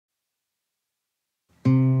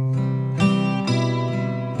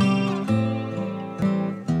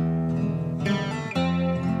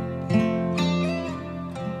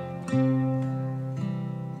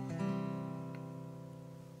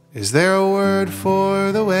Is there a word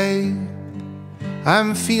for the way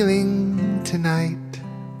I'm feeling tonight?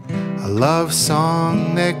 A love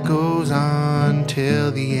song that goes on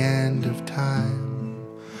till the end of time.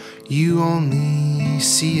 You only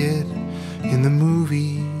see it in the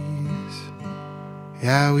movies.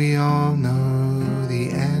 Yeah, we all know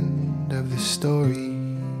the end of the story.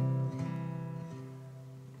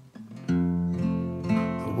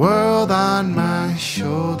 The world on my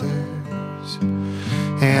shoulders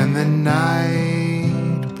and the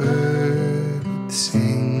night bird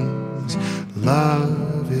sings.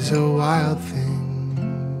 Love is a wild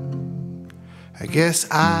thing. I guess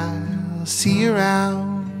I'll see you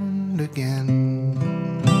around again.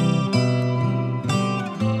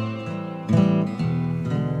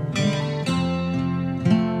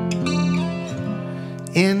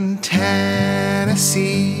 In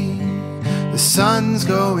Tennessee, the sun's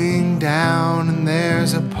going down, and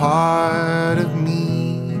there's a part of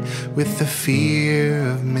me with the fear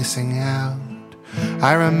of missing out.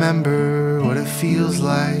 I remember what it feels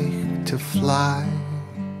like to fly.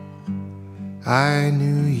 I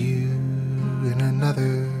knew you in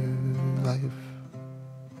another life.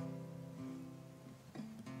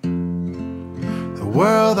 The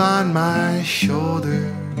world on my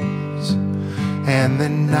shoulders and the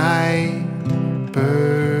night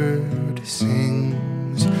bird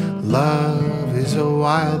sings. Love is a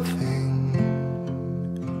wild thing.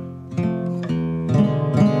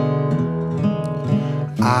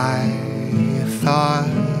 I thought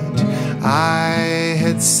I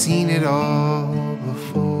had seen it all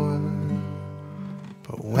before,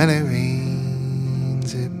 but when it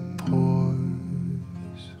rains, it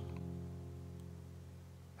pours.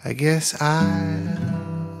 I guess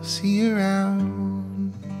I'll see you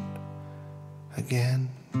around again.